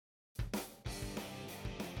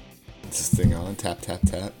Is this thing on? Tap, tap,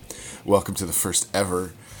 tap. Welcome to the first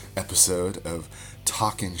ever episode of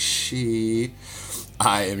Talking She.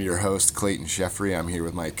 I am your host, Clayton Sheffrey. I'm here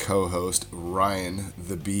with my co-host, Ryan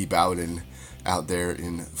the Bee Bowden, out there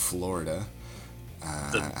in Florida.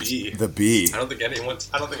 The Bee. The Bee. I don't think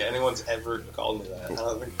anyone's ever called me that.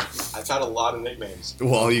 I've had a lot of nicknames.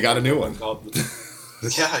 Well, you got a new one.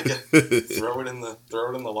 Yeah, I get throw it in the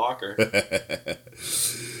locker.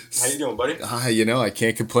 How you doing, buddy? I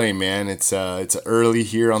can't complain, man. It's early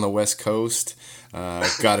here on the West Coast.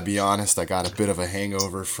 Got to be honest, I got a bit of a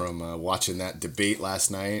hangover from watching that debate last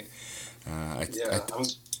night.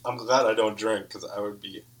 I'm glad I don't drink because I would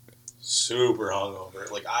be super hungover.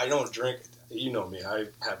 Like, I don't drink. You know me. I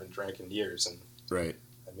haven't drank in years, and right.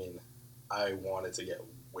 I mean, I wanted to get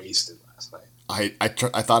wasted last night. I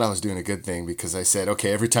thought I was doing a good thing because I said,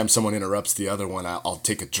 okay, every time someone interrupts the other one, I'll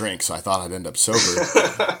take a drink. So I thought I'd end up sober.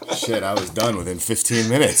 Shit, I was done within 15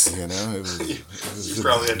 minutes. You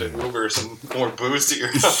probably had to Uber some more booze to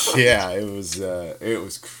your house. Yeah, it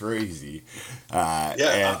was crazy.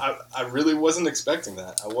 I really wasn't expecting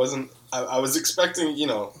that. I was expecting,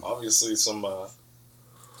 obviously some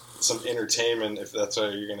entertainment, if that's how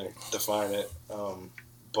you're gonna define it.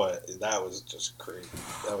 But that was just crazy.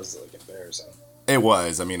 That was like embarrassing. It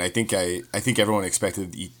was. I mean, I think everyone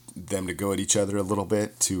expected them to go at each other a little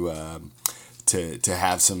bit to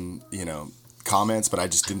have some comments, but I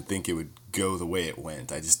just didn't think it would go the way it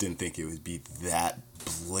went. I just didn't think it would be that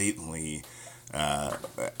blatantly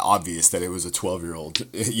obvious that it was a 12-year-old.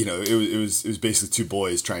 It was basically two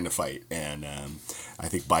boys trying to fight, and I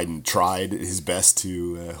think Biden tried his best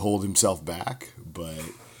to hold himself back, but.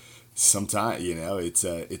 Sometimes, it's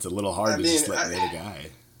a little hard to just let the other guy.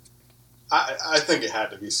 I think it had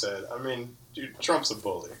to be said. I mean, dude, Trump's a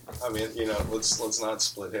bully. I mean, let's not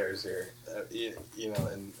split hairs here.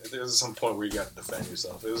 And there's some point where you got to defend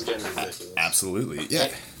yourself. It was getting ridiculous. Absolutely, yeah.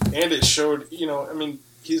 And it showed,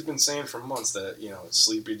 he's been saying for months that,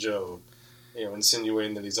 Sleepy Joe,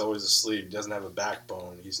 insinuating that he's always asleep, doesn't have a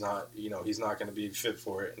backbone. He's not going to be fit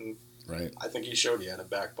for it. And right. I think he showed he had a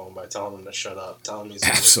backbone by telling him to shut up, telling him he's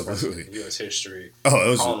absolutely in U.S. history,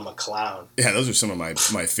 calling him a clown. Yeah, those are some of my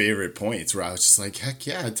favorite points where I was just like, heck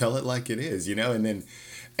yeah, tell it like it is,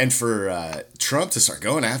 and for Trump to start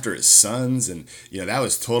going after his sons, and that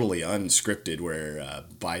was totally unscripted. Where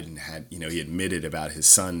Biden had, he admitted about his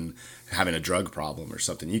son having a drug problem or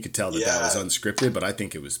something. You could tell that was unscripted, but I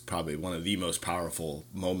think it was probably one of the most powerful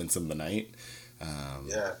moments of the night.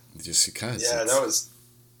 Just because. Yeah, that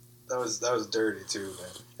was dirty too,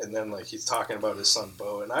 man. And then he's talking about his son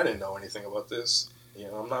Beau, and I didn't know anything about this.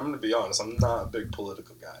 I'm going to be honest. I'm not a big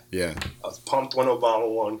political guy. Yeah. I was pumped when Obama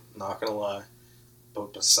won. Not gonna lie.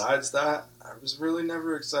 But besides that, I was really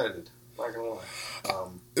never excited. Not gonna lie.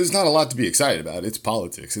 There's not a lot to be excited about. It's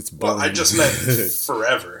politics. It's boring. Well, I just meant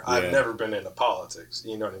forever. Yeah. I've never been into politics.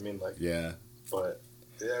 You know what I mean? Yeah. But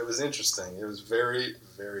yeah, it was interesting. It was very,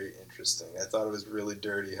 very interesting. I thought it was really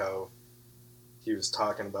dirty how he was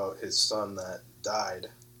talking about his son that died,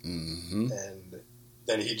 and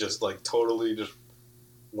then he just totally just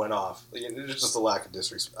went off. It's just a lack of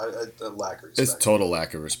disrespect. A lack of respect. It's total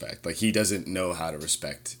lack of respect. He doesn't know how to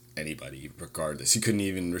respect anybody, regardless. He couldn't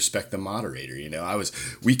even respect the moderator.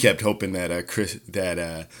 We kept hoping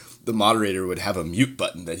that the moderator would have a mute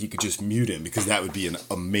button that he could just mute him, because that would be an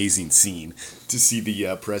amazing scene to see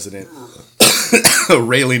the president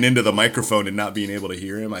railing into the microphone and not being able to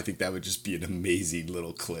hear him. I think that would just be an amazing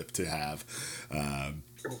little clip to have.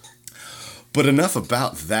 But enough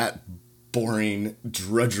about that boring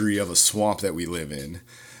drudgery of a swamp that we live in.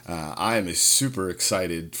 I am super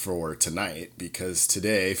excited for tonight, because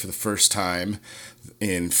today, for the first time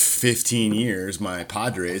in 15 years, my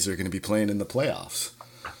Padres are going to be playing in the playoffs.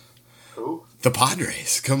 Who? The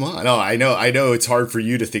Padres. Come on. Oh, I know it's hard for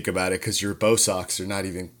you to think about it because your Bo Sox are not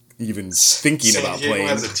even thinking about playing. San Diego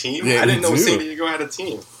has a team? Yeah, I didn't know San Diego had a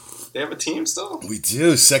team. They have a team still? We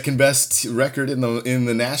do. Second best record in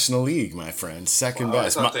the National League, my friend. Second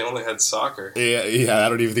best. I thought they only had soccer. Yeah. I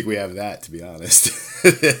don't even think we have that, to be honest.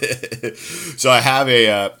 So I have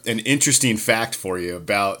an interesting fact for you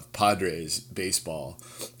about Padres baseball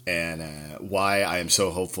and why I am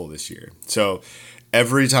so hopeful this year. So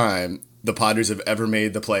every time the Padres have ever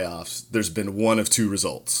made the playoffs, there's been one of two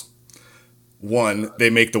results. One, they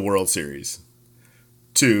make the World Series.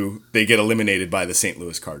 Two, they get eliminated by the St.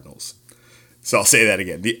 Louis Cardinals. So I'll say that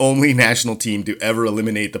again. The only national team to ever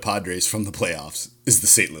eliminate the Padres from the playoffs is the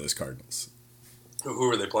St. Louis Cardinals. Who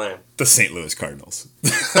were they playing? The St. Louis Cardinals. I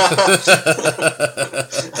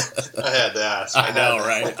had to ask. I know,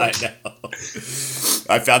 right? I know.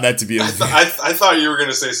 I found that to be I thought you were going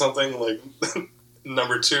to say something like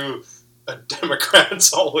number two, a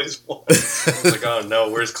Democrat's always won. I was like, oh no,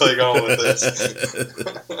 where's Clay going with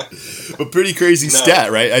this? But pretty crazy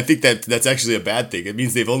stat, right? I think that's actually a bad thing. It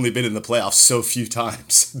means they've only been in the playoffs so few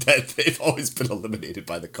times that they've always been eliminated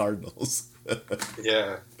by the Cardinals.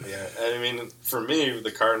 Yeah. And I mean, for me,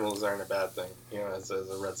 the Cardinals aren't a bad thing, as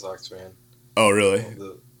a Red Sox fan. Oh, really?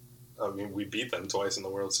 We beat them twice in the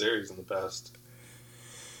World Series in the past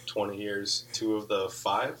 20 years. 2 of the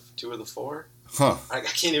 5, 2 of the 4. Huh. I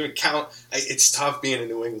can't even count. It's tough being a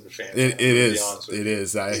New England fan. It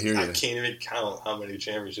is. I hear you. I can't even count how many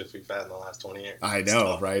championships we've had in the last 20 years. I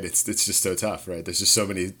know, right? It's just so tough, right? There's just so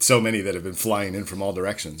many that have been flying in from all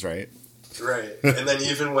directions, right? Right. And then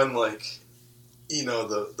even when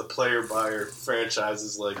the player buyer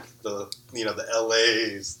franchises like the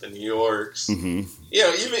LAs, the New Yorks, mm-hmm.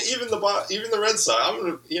 Even the Red Sox,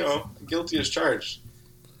 I'm guilty as charged.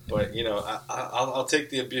 But I'll take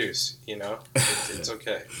the abuse. It's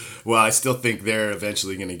okay. Well, I still think they're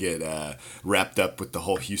eventually going to get wrapped up with the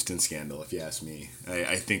whole Houston scandal. If you ask me,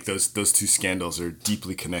 I think those 2 scandals are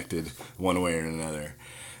deeply connected, one way or another.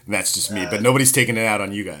 And that's just me. But nobody's taking it out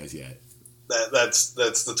on you guys yet. That's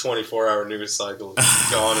the 24-hour news cycle.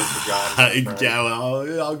 Gone and forgotten. Right? Yeah,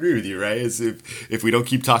 well, I'll agree with you, right? If we don't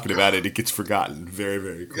keep talking about it, it gets forgotten very,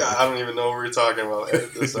 very quickly. Yeah, I don't even know what we're talking about.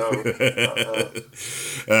 Edit this out.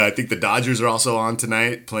 I think the Dodgers are also on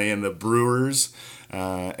tonight, playing the Brewers.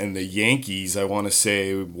 And the Yankees, I want to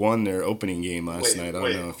say, won their opening game last night. I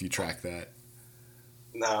don't know if you track that.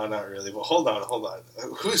 No, not really. But hold on.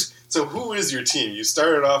 Who is your team? You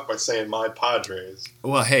started off by saying my Padres.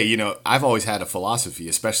 Well, hey, I've always had a philosophy,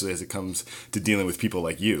 especially as it comes to dealing with people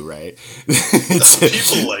like you, right?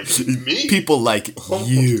 People like me? People like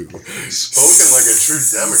you. Spoken like a true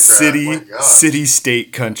Democrat. City,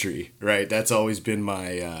 state, country, right? That's always been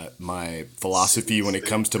my philosophy when it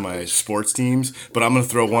comes to my sports teams. But I'm going to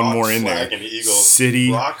throw one more in there. And eagle.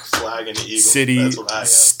 City, rock, flag, and eagle. City, that's what I am.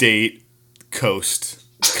 State, coast.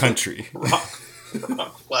 Country. Rock,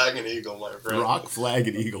 flag, and eagle, my friend. Rock, flag,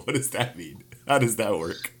 and eagle. What does that mean? How does that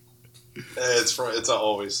work? It's an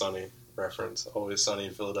Always Sunny reference. Always Sunny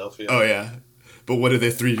in Philadelphia. Oh yeah, but what are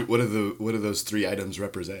the 3? What do those 3 items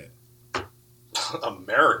represent?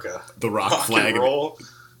 America. The rock, flag, and roll,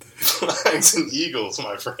 flags, and eagles,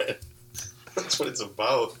 my friend. That's what it's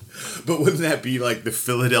about. But wouldn't that be like the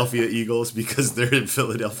Philadelphia Eagles because they're in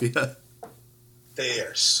Philadelphia? They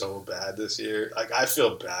are so bad this year. Like, I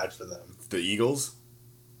feel bad for them. The Eagles?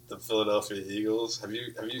 The Philadelphia Eagles. Have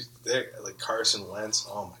you like Carson Wentz?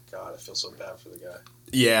 Oh my God, I feel so bad for the guy.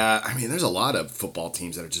 Yeah, I mean, there's a lot of football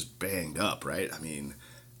teams that are just banged up, right? I mean,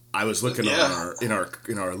 I was looking in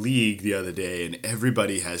our league the other day, and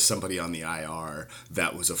everybody has somebody on the IR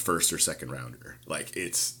that was a first or second rounder. Like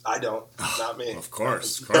I don't, not me. Of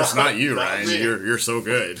course, not you, not Ryan. Me. You're so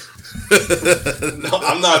good. No,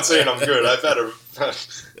 I'm not saying I'm good. I've had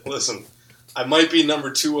listen. I might be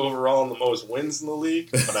number 2 overall in the most wins in the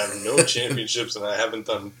league, but I have no championships, and I haven't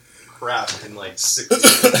done crap in like 6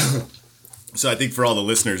 years. So I think for all the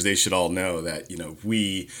listeners, they should all know that,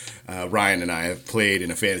 we, Ryan and I, have played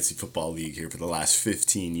in a fantasy football league here for the last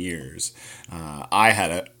 15 years. I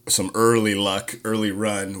had some early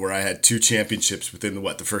run where I had 2 championships within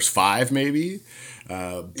the first 5 maybe.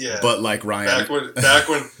 Yeah. But like Ryan,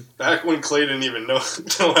 back when Clay didn't even know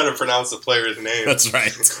how to pronounce the player's name. That's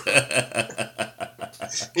right.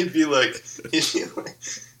 He'd be like,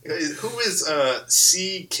 who is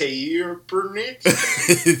C. Kaepernick?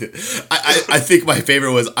 I think my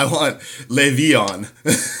favorite was, I want Le'Veon.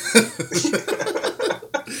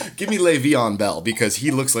 Give me Le'Veon Bell because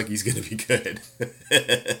he looks like he's going to be good.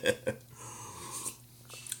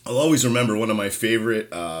 I'll always remember one of my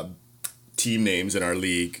favorite team names in our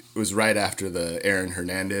league. It was right after the Aaron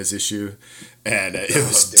Hernandez issue, and it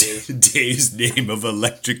was Dave's name of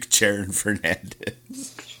Electric Chair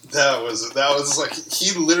Fernandez. That was like,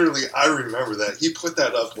 he literally, I remember that. He put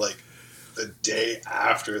that up like the day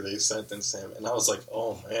after they sentenced him, and I was like,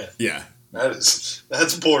 oh man. Yeah. That's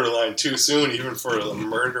borderline too soon, even for a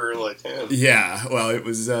murderer like him. Yeah, well, it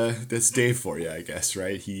was, that's Dave for you, I guess,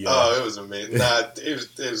 right? It was amazing.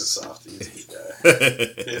 It was a softie. He's a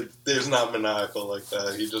good guy. Dave's not maniacal like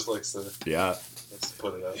that. He just likes to... Yeah. Let's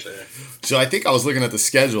put it out there. So I think I was looking at the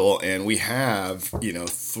schedule, and we have,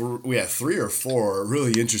 we have 3 or 4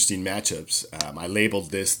 really interesting matchups. I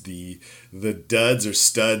labeled this the duds or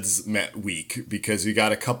studs week because we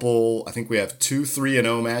got a couple. I think we have 2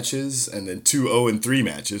 3-0 matches, and then 2 0-3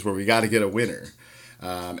 matches where we got to get a winner.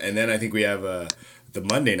 And then I think we have the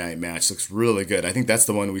Monday night match looks really good. I think that's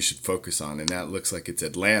the one we should focus on, and that looks like it's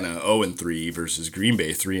Atlanta 0-3 versus Green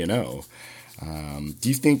Bay 3-0. Do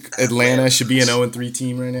you think Atlanta should be an 0-3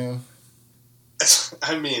 team right now?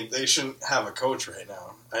 I mean, they shouldn't have a coach right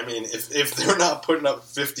now. I mean, if they're not putting up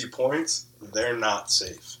 50 points, they're not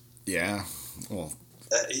safe. Yeah. Well,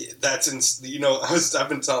 I've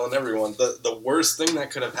been telling everyone the worst thing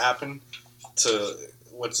that could have happened to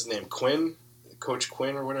what's his name, Coach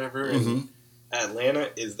Quinn or whatever in Atlanta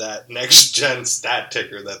is that next gen stat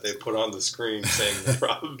ticker that they put on the screen saying the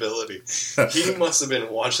probability. He must have been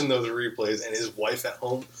watching those replays, and his wife at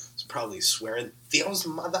home was probably swearing, "Those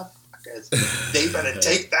motherfuckers, they better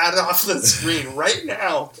take that off the screen right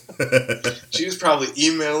now." She was probably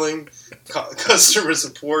emailing customer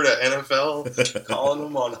support at NFL, calling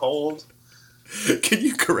them on hold. Can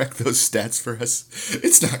you correct those stats for us?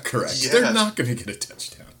 It's not correct. Yeah. They're not going to get a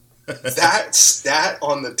touchdown. That stat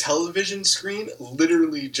on the television screen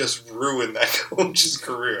literally just ruined that coach's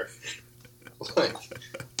career. Like,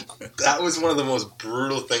 that was one of the most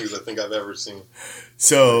brutal things I think I've ever seen.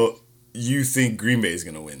 So, you think Green Bay is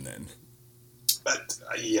going to win then?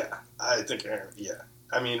 Yeah, I think, yeah.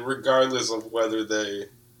 I mean, regardless of whether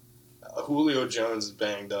Julio Jones is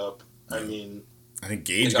banged up. I mean, I think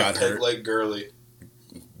Gage got hurt. Like Gurley.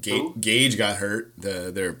 Gage got hurt.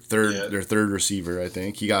 Their third receiver, I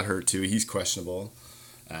think, he got hurt too. He's questionable.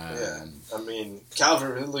 Yeah, I mean,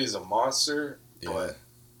 Calvin Ridley's a monster, but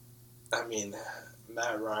I mean,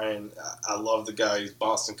 Matt Ryan. I love the guy. He's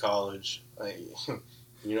Boston College.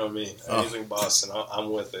 You know me. Anything Boston,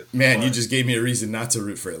 I'm with it. Man, but you just gave me a reason not to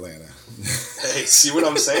root for Atlanta. Hey, see what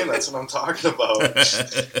I'm saying? That's what I'm talking about.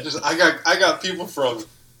 I got people from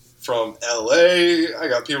LA. I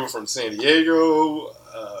got people from San Diego,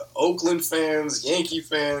 Oakland fans, Yankee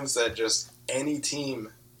fans. That just any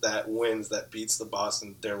team that wins, that beats the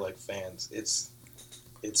Boston, they're like fans. It's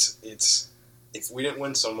if we didn't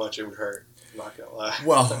win so much, it would hurt. I'm not gonna lie.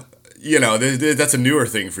 Well, that's a newer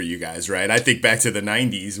thing for you guys, right? I think back to the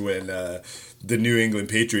 90s when the New England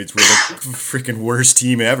Patriots were the freaking worst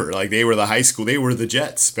team ever. Like, they were they were the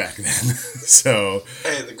Jets back then. So,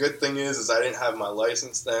 hey, the good thing is I didn't have my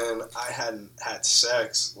license then. I hadn't had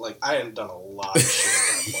sex. Like, I hadn't done a lot of shit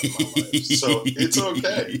at that point in my life. So it's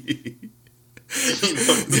okay.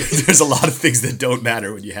 There's a lot of things that don't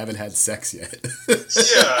matter when you haven't had sex yet.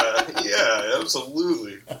 yeah,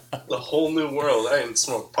 absolutely. The whole new world. I hadn't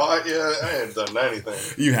smoked pot yet. I hadn't done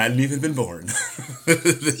anything. You hadn't even been born.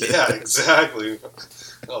 Yeah, exactly.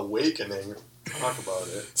 Awakening. Talk about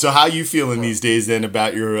it. So how you feeling these days then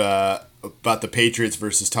about your about the Patriots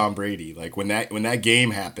versus Tom Brady? Like when that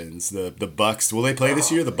game happens, the Bucks, will they play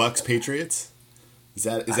this year? The Bucks Patriots? Is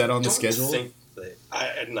that on the schedule?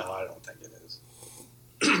 I don't think it is.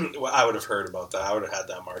 Well, I would have heard about that. I would have had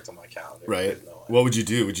that marked on my calendar. Right. What would you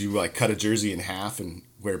do? Would you like cut a jersey in half and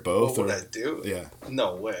wear both? What would I do? Yeah.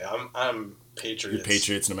 No way. I'm Patriots. You're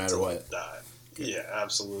Patriots no matter what. Yeah,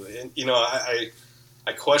 absolutely. And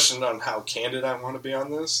I questioned on how candid I want to be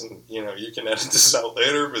on this, and you can edit this out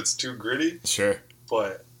later if it's too gritty. Sure.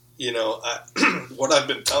 But what I've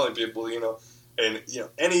been telling people, and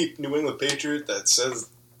any New England Patriot that says,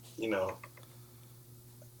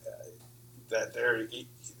 that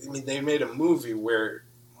they made a movie where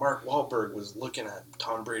Mark Wahlberg was looking at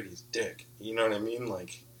Tom Brady's dick. You know what I mean?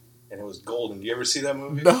 Like, and it was golden. Do you ever see that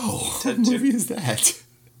movie? No. What movie is that?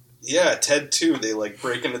 Yeah, Ted 2. They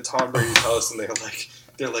break into Tom Brady's house and they're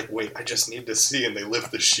like, wait, I just need to see. And they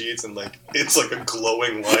lift the sheets and it's like a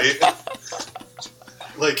glowing light.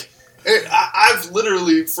 I've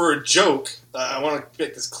literally, for a joke, I want to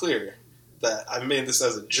make this clear, that I made this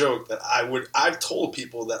as a joke, that I've told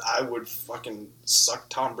people that I would fucking suck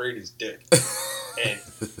Tom Brady's dick. And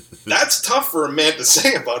that's tough for a man to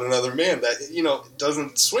say about another man that,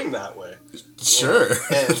 doesn't swing that way. Sure.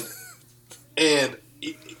 And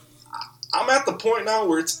I'm at the point now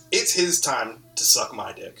where it's his time to suck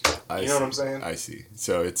my dick. You know what I'm saying? I see.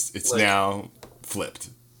 So it's now flipped.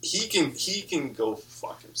 He can go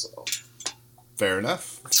fuck himself. Fair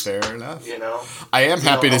enough. I am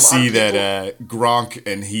happy to see that Gronk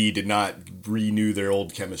and he did not renew their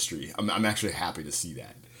old chemistry. I'm actually happy to see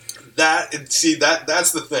that.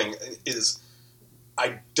 That's the thing, is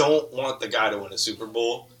I don't want the guy to win a Super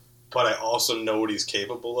Bowl, but I also know what he's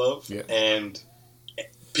capable of. Yeah. And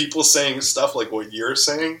people saying stuff like what you're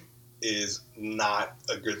saying is not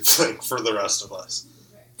a good thing for the rest of us.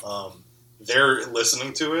 They're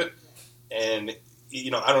listening to it, and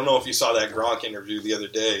I don't know if you saw that Gronk interview the other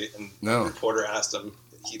day, and no. The reporter asked him,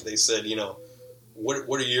 they said,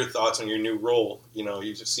 what are your thoughts on your new role?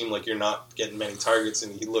 You just seem like you're not getting many targets,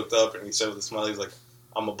 and he looked up and he said with a smile, he's like,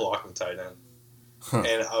 I'm a blocking tight end. Huh.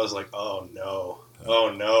 And I was like, oh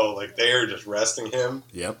no, like they are just resting him.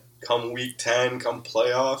 Yep. Come week 10, come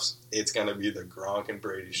playoffs, it's going to be the Gronk and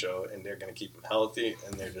Brady show, and they're going to keep him healthy,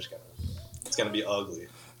 and they're just going to it's going to be ugly.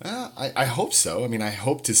 I hope so. I mean, I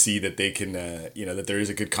hope to see that they can, that there is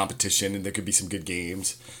a good competition and there could be some good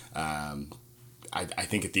games. I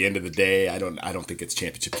think at the end of the day, I don't think it's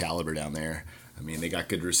championship caliber down there. I mean, they got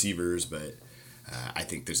good receivers, but I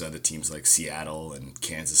think there's other teams like Seattle and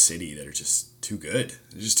Kansas City that are just too good.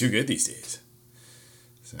 They're just too good these days.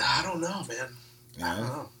 So, I don't know, man. yeah. I don't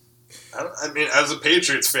know. I mean, as a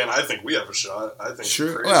Patriots fan, I think we have a shot. I think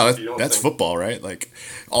Sure. it's Well, crazy if you don't that's think. football, right? Like,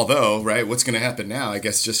 although, right, what's going to happen now? I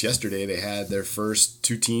guess just yesterday they had their first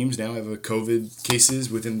two teams now have a COVID cases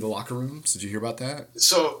within the locker rooms. Did you hear about that?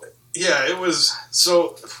 So, yeah, it was.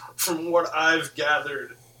 So, from what I've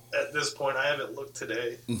gathered at this point, I haven't looked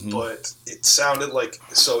today, but it sounded like.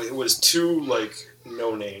 So, it was two, like,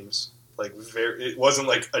 no names. Like, it wasn't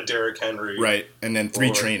like a Derrick Henry. Right. And then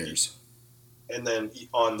three Or- trainers. And then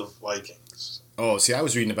on the Vikings. Oh, see, I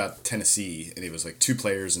was reading about Tennessee, and it was like two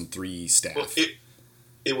players and three staff. Well,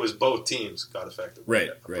 it was both teams got affected. Right,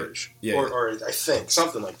 I'm right. pretty sure. Yeah, Or I think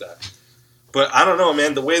something like that. But I don't know,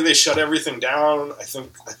 man. The way they shut everything down, I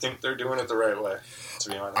think they're doing it the right way. To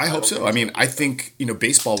be honest, I hope don't so. think I mean, I think,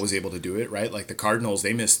 baseball was able to do it, right? Like the Cardinals,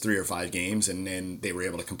 they missed 3 or 5 games, and then they were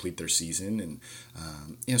able to complete their season.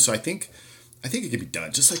 And, so I think it can be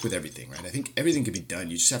done, just like with everything, right? I think everything can be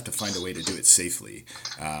done. You just have to find a way to do it safely.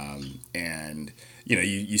 And,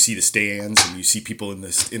 you see the stands and you see people in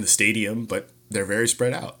the stadium, but they're very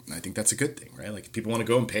spread out. And I think that's a good thing, right? Like, if people want to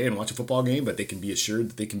go and pay and watch a football game, but they can be assured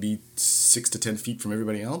that they can be 6 to 10 feet from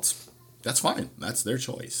everybody else, that's fine. That's their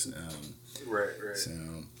choice. Right. So,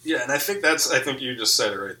 Yeah, and I think you just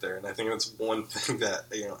said it right there. And I think that's one thing that,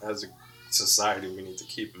 as a society we need to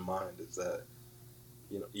keep in mind is that,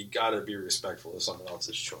 you got to be respectful of someone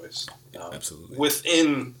else's choice. absolutely.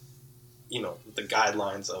 Within, the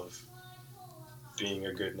guidelines of being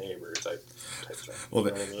a good neighbor type thing. Well,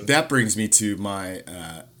 You know what I mean? that brings me to my.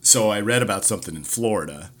 So I read about something in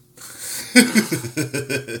Florida.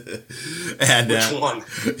 And Which one?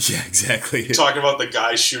 yeah, exactly. You talking about the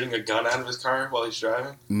guy shooting a gun out of his car while he's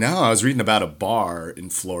driving? No, I was reading about a bar in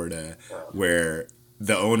Florida where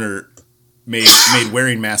the owner made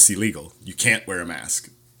wearing masks illegal. You can't wear a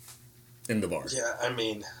mask in the bar. Yeah, I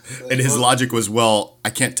mean... And his logic was, well, I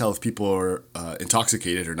can't tell if people are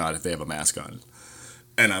intoxicated or not if they have a mask on.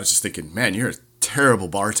 And I was just thinking, man, you're a terrible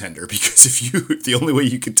bartender, because if the only way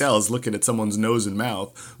you can tell is looking at someone's nose and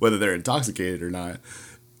mouth whether they're intoxicated or not,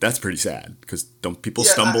 that's pretty sad, because don't people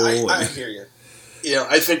stumble? I hear you.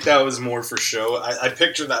 I think that was more for show. I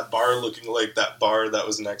picture that bar looking like that bar that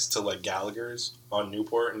was next to, like, Gallagher's on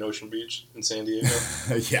Newport and Ocean Beach in San Diego.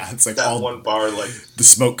 Yeah, it's like That all one bar, like... the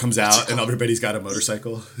smoke comes out and everybody's got a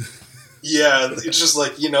motorcycle. Yeah, it's just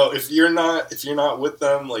like, if you're not with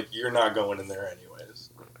them, like, you're not going in there anyways.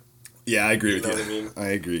 Yeah, I agree with you. Know what I mean? I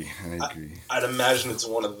agree. I'd imagine it's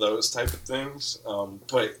one of those type of things.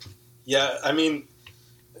 But, yeah, I mean,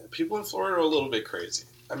 people in Florida are a little bit crazy.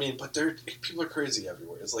 I mean, but people are crazy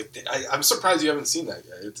everywhere. It's like, I'm surprised you haven't seen that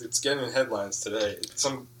yet. It's getting in headlines today.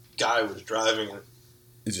 Some guy was driving and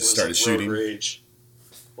It just started like shooting. road rage.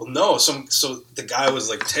 Well, no. So the guy was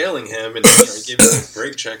like tailing him and he gave him a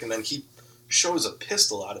brake check, and then he shows a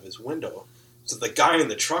pistol out of his window. So the guy in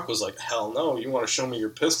the truck was like, "Hell no! You want to show me your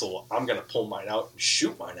pistol? Well, I'm gonna pull mine out and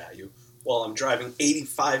shoot mine at you while I'm driving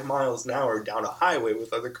 85 miles an hour down a highway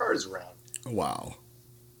with other cars around." Wow.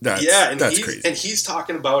 That's crazy. And he's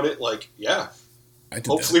talking about it like, yeah. I did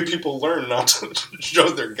Hopefully people learn not to show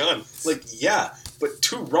their gun. Like, yeah, but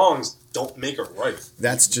 2 wrongs don't make a right.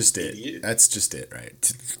 That's just it. Idiot. That's just it,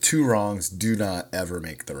 right? 2 wrongs do not ever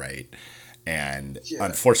make the right. And Yeah.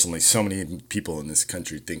 unfortunately, so many people in this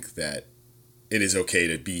country think that it is okay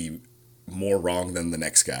to be more wrong than the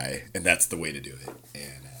next guy, and that's the way to do it.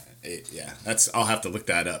 And I'll have to look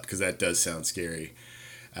that up, because that does sound scary.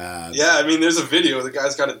 Yeah, I mean, there's a video. The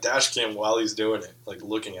guy's got a dash cam while he's doing it, like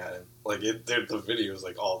looking at him. Like the video is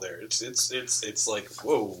like all there. It's like,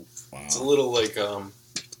 whoa. Wow. It's a little like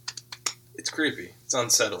it's creepy. It's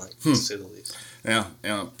unsettling, to say the least. Yeah,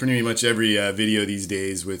 pretty much every video these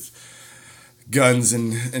days with guns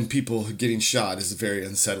and people getting shot is very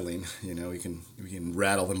unsettling. We can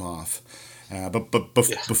rattle them off. But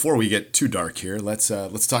before we get too dark here, let's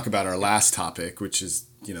talk about our last topic, which is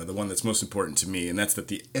the one that's most important to me, and that's that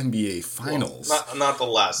the NBA Finals. Well, not the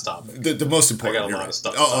last topic. The most important. I got a lot of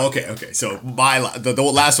stuff. Oh, okay. So the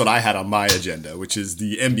last one I had on my agenda, which is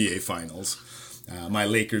the NBA Finals. My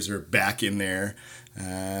Lakers are back in there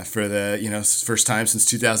for the first time since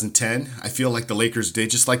 2010. I feel like the Lakers, they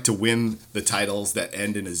just like to win the titles that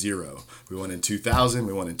end in a 0. We won in 2000.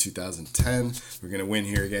 We won in 2010. We're gonna win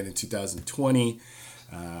here again in 2020.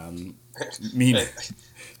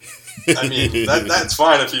 I mean, that's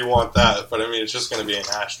fine if you want that, but I mean, it's just going to be an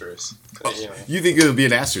asterisk. You know. You think it'll be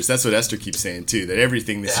an asterisk? That's what Esther keeps saying too. That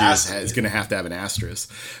everything this year is going to have an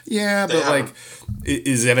asterisk. Yeah, but like,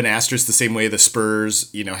 is it an asterisk the same way the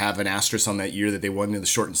Spurs, have an asterisk on that year that they won in the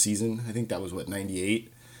shortened season? I think that was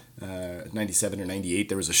 98, 97 or 98.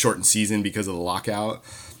 There was a shortened season because of the lockout.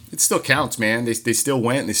 It still counts, man. They still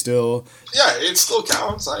went. They still. Yeah, it still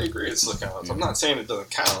counts. I agree. It still counts. I'm not saying it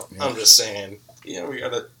doesn't count. Yeah. I'm just saying, we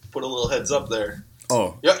got to put a little heads up there.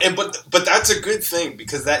 Oh. Yeah, but that's a good thing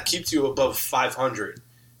because that keeps you above 500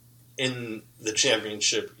 in the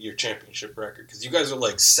your championship record. Because you guys are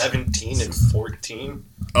like 17-14.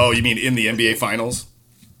 Oh, you mean in the NBA Finals?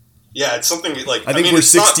 Yeah, it's something like I think we're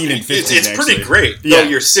 16 and 15. It's pretty great. Yeah, no,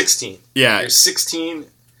 you're 16. Yeah, you're 16.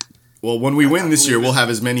 Well, when we win this year, we'll have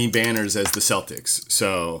as many banners as the Celtics.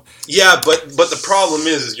 So yeah, but the problem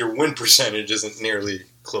is your win percentage isn't nearly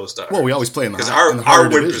close to ours. Well, we always play in the because our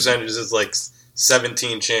win percentage is like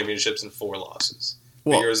 17 championships and 4 losses.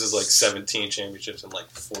 Well, yours is like 17 championships and like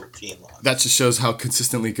 14 losses. That just shows how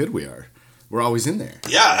consistently good we are. We're always in there.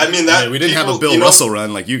 Yeah, I mean we didn't have a Bill Russell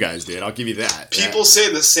run like you guys did. I'll give you that. People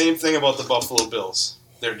say the same thing about the Buffalo Bills.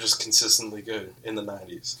 They're just consistently good in the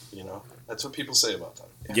 90s. That's what people say about them.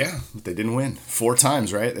 Yeah, they didn't win 4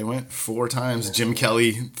 times, right? They went 4 times. Yeah. Jim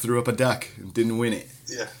Kelly threw up a duck and didn't win it.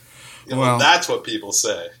 Yeah. Well, that's what people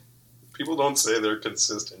say. People don't say they're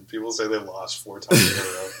consistent. People say they lost 4 times in a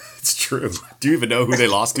row. It's true. Do you even know who they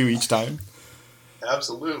lost to each time?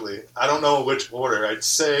 Absolutely. I don't know which order. I'd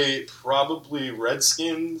say probably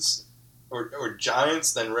Redskins or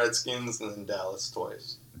Giants, then Redskins, and then Dallas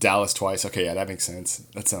twice. Dallas twice. Okay, yeah, that makes sense.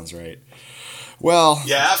 That sounds right. Well,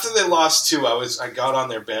 yeah. After they lost 2, I got on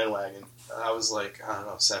their bandwagon. I was like, I don't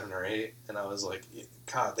know, 7 or 8, and I was like,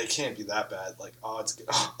 God, they can't be that bad. Like odds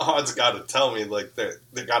got to tell me like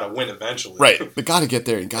they got to win eventually. Right, they got to get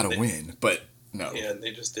there and got to win, but no. Yeah,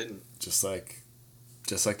 they just didn't. Just like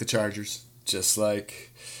the Chargers, just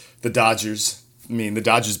like the Dodgers. I mean, the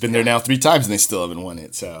Dodgers been there now 3 times and they still haven't won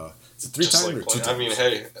it. So it's a 3 times. Like 2 times. I mean,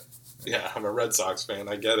 hey. Yeah, I'm a Red Sox fan.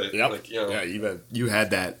 I get it. Yep. Yeah, you had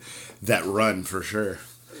that run for sure.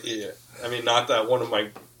 Yeah, I mean, not that one of my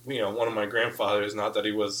grandfathers. Not that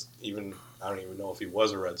he was even. I don't even know if he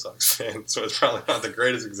was a Red Sox fan. So it's probably not the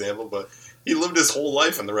greatest example, but he lived his whole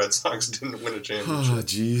life and the Red Sox didn't win a championship. Oh,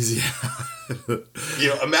 jeez,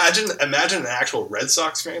 yeah. Imagine an actual Red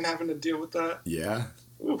Sox fan having to deal with that. Yeah.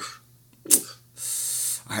 Oof.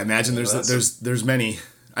 I imagine there's many.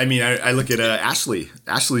 I mean, I look at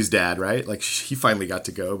Ashley's dad, right? Like, he finally got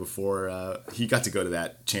to go before he got to go to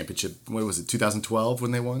that championship. What was it, 2012 when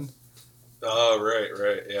they won? Oh,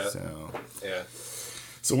 right, yeah.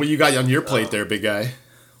 So what you got on your plate there, big guy?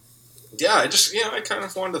 Yeah, I kind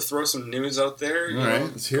of wanted to throw some news out there. All right,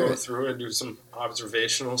 let's hear it. Go through and do some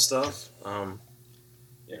observational stuff.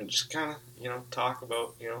 Just kind of, talk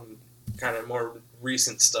about, kind of more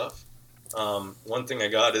recent stuff. One thing I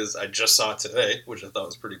got is I just saw today, which I thought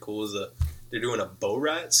was pretty cool, is they're doing a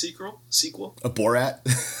Borat sequel. A Borat?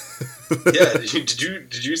 Yeah,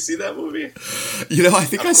 did you see that movie? I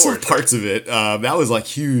think I saw parts of it. That was like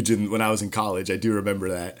huge when I was in college. I do remember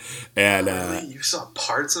that. And really? You saw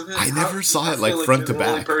parts of it? I never saw it like front to back. back.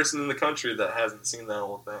 The only person in the country that hasn't seen that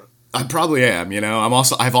whole thing. I probably am.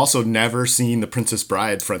 I've also never seen The Princess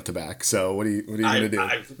Bride front to back. So what are you gonna do?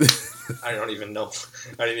 I don't even know.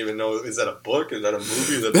 I didn't even know. Is that a book? Is that a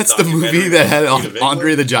movie? That's the movie that had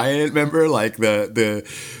Andre the Giant. Remember, like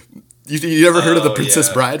you ever heard of The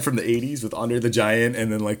Princess Bride from the 80s with Andre the Giant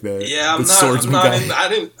and then like the swordsman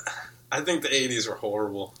guy? I think the 80s were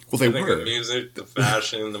horrible. Well, they were. The music, the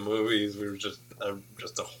fashion, the movies were just a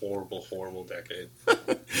horrible, horrible decade.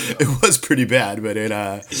 It was pretty bad, but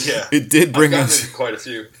it did bring us quite a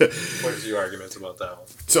few arguments about that one.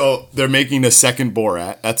 So they're making a second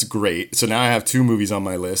Borat. That's great. So now I have 2 movies on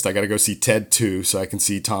my list. I got to go see Ted 2 so I can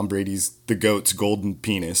see Tom Brady's The GOAT's golden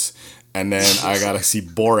penis, and then I got to see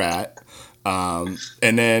Borat. And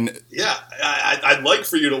then I'd like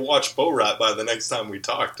for you to watch Borat by the next time we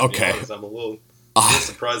talk. To be honest, I'm a little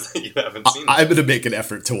surprised that you haven't seen that. I'm going to make an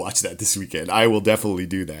effort to watch that this weekend. I will definitely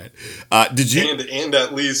do that. Did you? And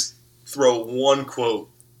at least throw one quote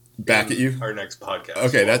back at you. Our next podcast.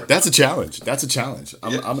 Okay, that's a challenge. That's a challenge.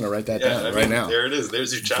 I'm going to write that down right now. There it is.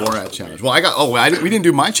 There's your challenge. Borat challenge. Well, we didn't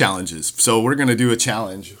do my challenges, so we're going to do a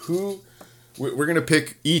challenge. We're going to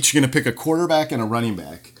pick a quarterback and a running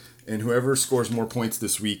back. And whoever scores more points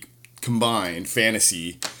this week, combined,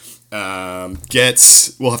 fantasy,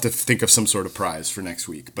 we'll have to think of some sort of prize for next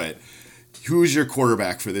week. But who's your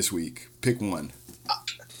quarterback for this week? Pick one.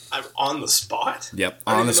 I'm on the spot? Yep,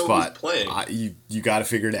 on the spot. You got to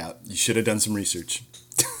figure it out. You should have done some research.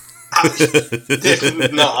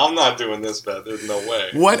 No, I'm not doing this bet. There's no way.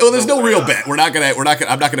 What? Oh, there's no real bet. I'm not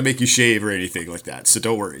gonna make you shave or anything like that. So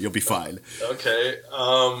don't worry, you'll be fine. Okay.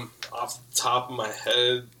 Off the top of my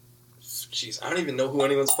head, jeez, I don't even know who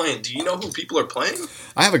anyone's playing. Do you know who people are playing?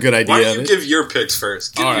 I have a good idea. Why don't you give your picks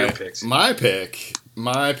first? Give your picks. My pick.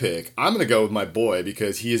 I'm gonna go with my boy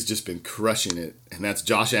because he has just been crushing it, and that's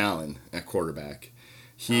Josh Allen at quarterback.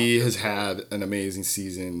 He has had an amazing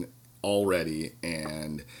season already,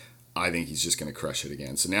 and I think he's just going to crush it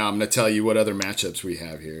again. So now I'm going to tell you what other matchups we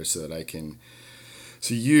have here so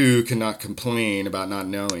you cannot complain about not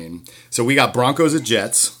knowing. So we got Broncos at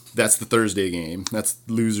Jets. That's the Thursday game. That's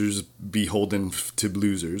losers beholden to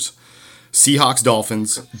losers. Seahawks,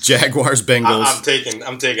 Dolphins, Jaguars, Bengals.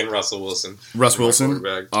 I'm taking Russell Wilson. Russ Wilson?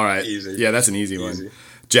 All right. Easy. Yeah, that's an easy one.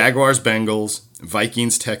 Jaguars, Bengals,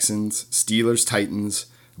 Vikings, Texans, Steelers, Titans,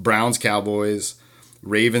 Browns, Cowboys,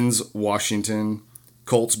 Ravens, Washington,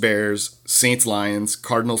 Colts, Bears, Saints, Lions,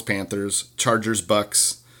 Cardinals, Panthers, Chargers,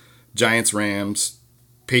 Bucks, Giants, Rams,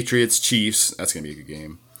 Patriots, Chiefs. That's going to be a good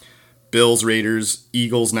game. Bills, Raiders,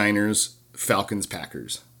 Eagles, Niners, Falcons,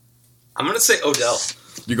 Packers. I'm going to say Odell.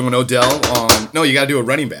 You're going Odell on... No, you got to do a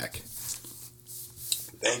running back.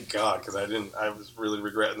 Thank God, because I was really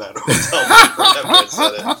regretting that Odell.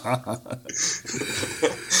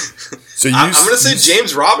 So I'm going to say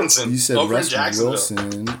James Robinson. You said over Russell in Jacksonville.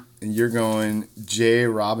 Wilson, and you're going J.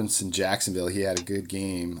 Robinson, Jacksonville. He had a good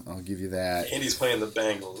game. I'll give you that. And he's playing the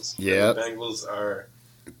Bengals. Yeah, the Bengals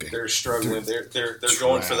they're struggling. They're trash.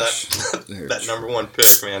 going for that number one pick,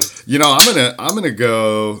 man. You know, I'm gonna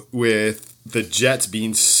go with the Jets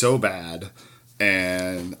being so bad,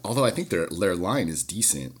 and although I think their line is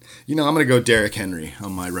decent, you know, I'm gonna go Derrick Henry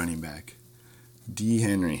on my running back. D.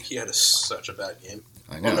 Henry. He had such a bad game.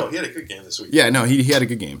 I know. Oh, no, he had a good game this week. Yeah, no, he had a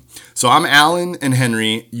good game. So I'm Allen and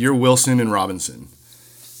Henry. You're Wilson and Robinson.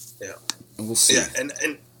 Yeah. And we'll see. Yeah, and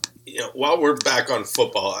you know, while we're back on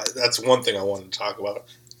football, that's one thing I wanted to talk about.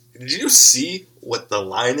 Did you see what the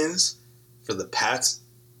line is for the Pats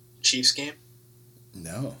Chiefs game?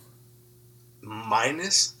 No.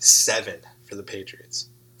 -7 for the Patriots.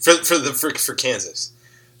 For Kansas.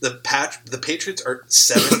 The Patriots are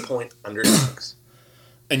 7-point underdogs.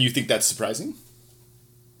 And you think that's surprising?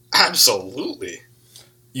 Absolutely.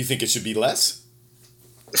 You think it should be less?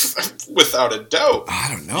 Without a doubt. I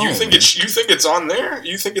don't know. You think it's on there?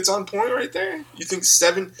 You think it's on point right there? You think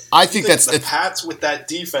 7? I think that's the Pats with that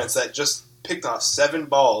defense that just picked off 7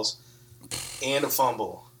 balls and a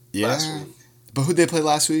fumble last week. But who'd they play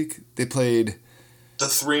last week? They played the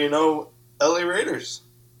 3-0 LA Raiders.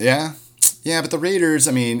 Yeah. Yeah, but the Raiders,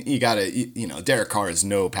 I mean, Derek Carr is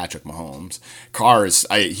no Patrick Mahomes.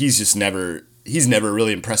 He's never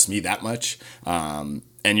really impressed me that much.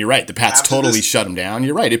 And you're right, the Pats totally shut him down.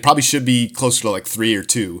 You're right, it probably should be closer to like 3 or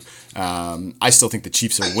 2. I still think the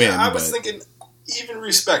Chiefs will win. I was thinking even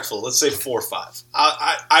respectful. Let's say 4 or 5.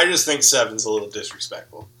 I just think 7's a little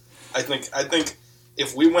disrespectful. I think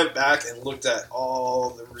if we went back and looked at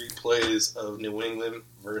all the replays of New England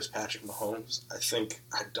versus Patrick Mahomes, I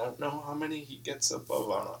don't know how many he gets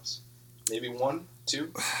above on us. Maybe 1,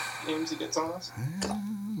 2 games he gets on us.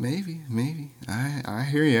 Maybe. I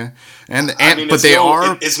hear you.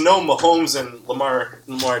 It's no Mahomes and Lamar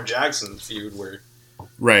Jackson feud where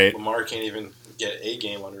Lamar can't even get a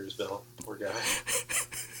game under his belt. Poor guy.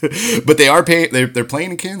 But they are they're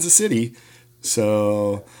playing in Kansas City,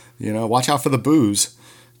 so watch out for the boos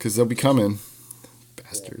because they'll be coming,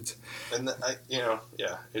 bastards. And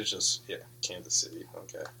it's just Kansas City.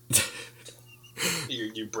 Okay.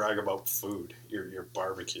 You brag about food, your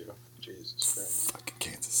barbecue. Jesus Christ. Fucking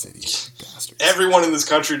Kansas City bastards. Everyone in this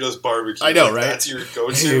country does barbecue. I know, right? That's your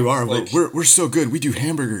go-to. Hey, we're so good. We do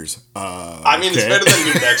hamburgers. It's better than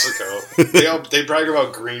New Mexico. They brag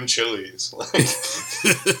about green chilies.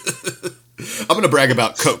 I'm gonna brag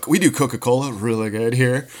about Coke. We do Coca-Cola really good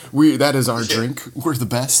here. That is our drink. We're the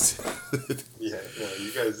best. You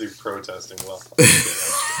guys do protesting well.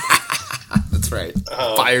 That's right.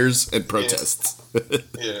 Fires and protests.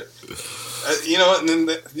 Yeah. And then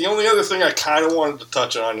the only other thing I kind of wanted to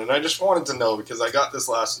touch on, and I just wanted to know because I got this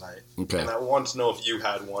last night, and I wanted to know if you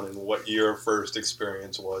had one and what your first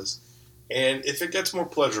experience was, and if it gets more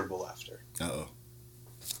pleasurable after. Uh-oh.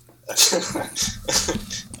 A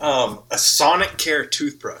Sonicare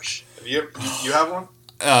toothbrush. You have one?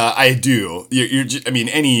 I do.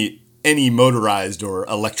 Any motorized or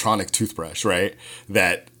electronic toothbrush, right?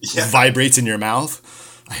 That vibrates in your mouth.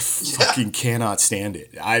 I fucking cannot stand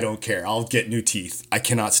it. I don't care. I'll get new teeth. I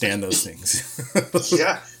cannot stand those things.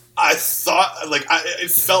 Yeah. I thought,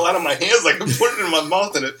 it fell out of my hands. I put it in my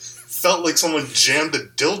mouth and it felt like someone jammed a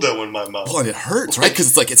dildo in my mouth. Oh, and it hurts, right?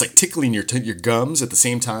 Because it's like tickling your gums at the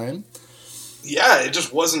same time. Yeah, it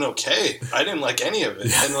just wasn't okay. I didn't like any of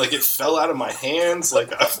it, and like it fell out of my hands.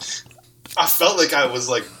 Like I felt like I was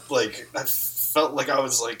like I felt like I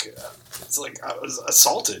was like it's like I was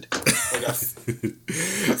assaulted. Like I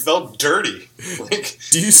felt dirty. Like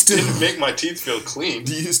do you still didn't make my teeth feel clean?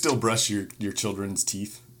 Do you still brush your children's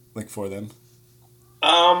teeth like for them?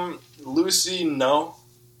 Lucy, no.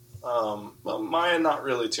 Maya, not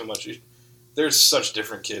really too much. There's such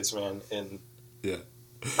different kids, man, and yeah.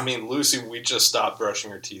 I mean, Lucy, we just stopped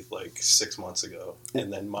brushing her teeth like 6 months ago,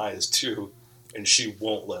 and then Maya's 2, and she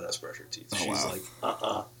won't let us brush her teeth. Oh, She's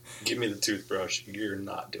wow. like, give me the toothbrush. You're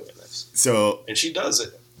not doing this. So, and she does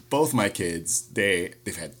it. Both my kids,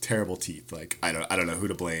 they've had terrible teeth. Like I don't know who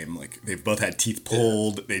to blame. Like they've both had teeth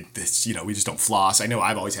pulled. We just don't floss. I know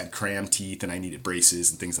I've always had crammed teeth, and I needed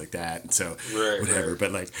braces and things like that. And so whatever. Right.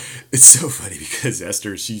 But like, it's so funny because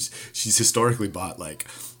Esther, she's historically bought like,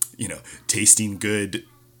 tasting good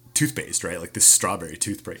toothpaste, right? Like this strawberry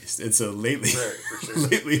toothpaste. And so lately,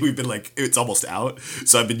 lately we've been like, it's almost out.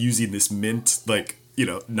 So I've been using this mint, like,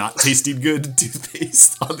 not tasting good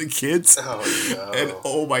toothpaste on the kids. Oh, no. And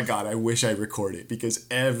oh my God, I wish I record it because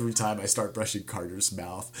every time I start brushing Carter's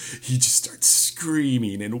mouth, he just starts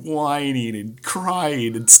screaming and whining and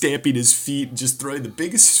crying and stamping his feet and just throwing the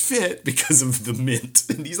biggest fit because of the mint.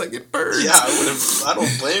 And he's like, it burns. Yeah, I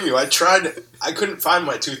don't blame you. I couldn't find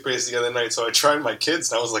my toothpaste the other night, so I tried my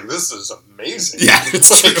kids and I was like, this is amazing. Yeah,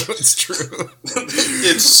 it's true. It's true.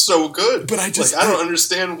 It's so good. But I don't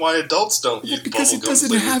understand why adults don't use because it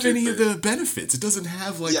doesn't have any of the benefits. It doesn't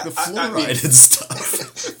have the fluoride and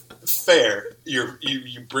stuff. Fair. You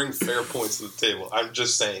bring fair points to the table. I'm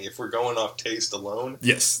just saying, if we're going off taste alone.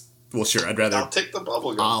 Yes. Well, sure. I'll take the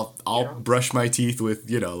bubble gum. I'll brush my teeth with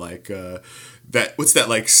that. What's that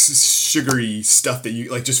like sugary stuff that you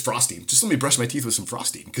like? Just frosting. Just let me brush my teeth with some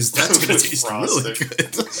frosting because that's gonna taste really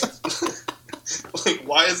good. Like,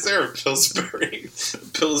 why is there a Pillsbury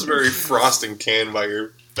frosting can by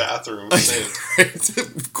your bathroom sink?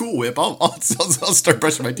 Cool Whip. I'll start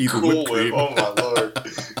brushing my teeth with whipped cream. Oh my lord.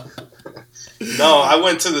 No, I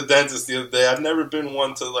went to the dentist the other day. I've never been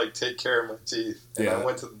one to like take care of my teeth, and I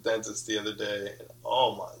went to the dentist the other day. And,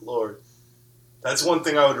 oh my lord, that's one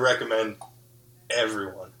thing I would recommend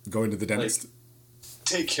everyone going to the dentist.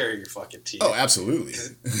 Take care of your fucking teeth. Oh, absolutely.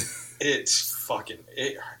 It's fucking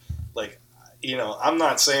I'm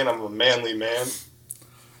not saying I'm a manly man,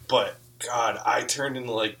 but God, I turned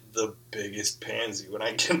into like the biggest pansy when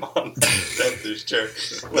I get on that dentist chair.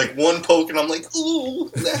 Like one poke and I'm like, ooh,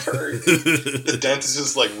 that hurt. The dentist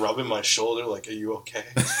is like rubbing my shoulder like, are you okay?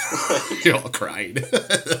 You're all crying.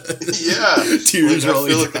 Yeah. Tears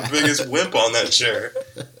rolling. I feel like the biggest wimp on that chair.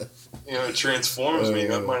 It transforms me.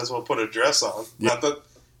 I might as well put a dress on. Yeah. Not that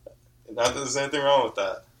there's anything wrong with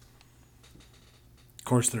that. Of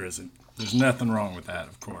course there isn't. There's nothing wrong with that,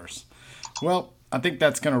 of course. Well, I think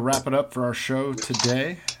that's going to wrap it up for our show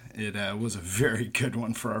today. It was a very good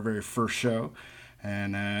one for our very first show.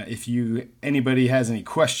 And if anybody has any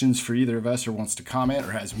questions for either of us or wants to comment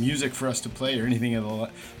or has music for us to play or anything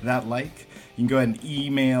of that like, you can go ahead and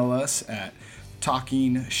email us at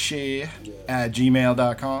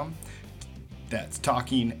talkingshii@gmail.com. That's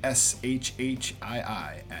talking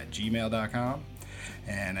shhii@gmail.com.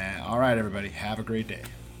 And all right, everybody, have a great day.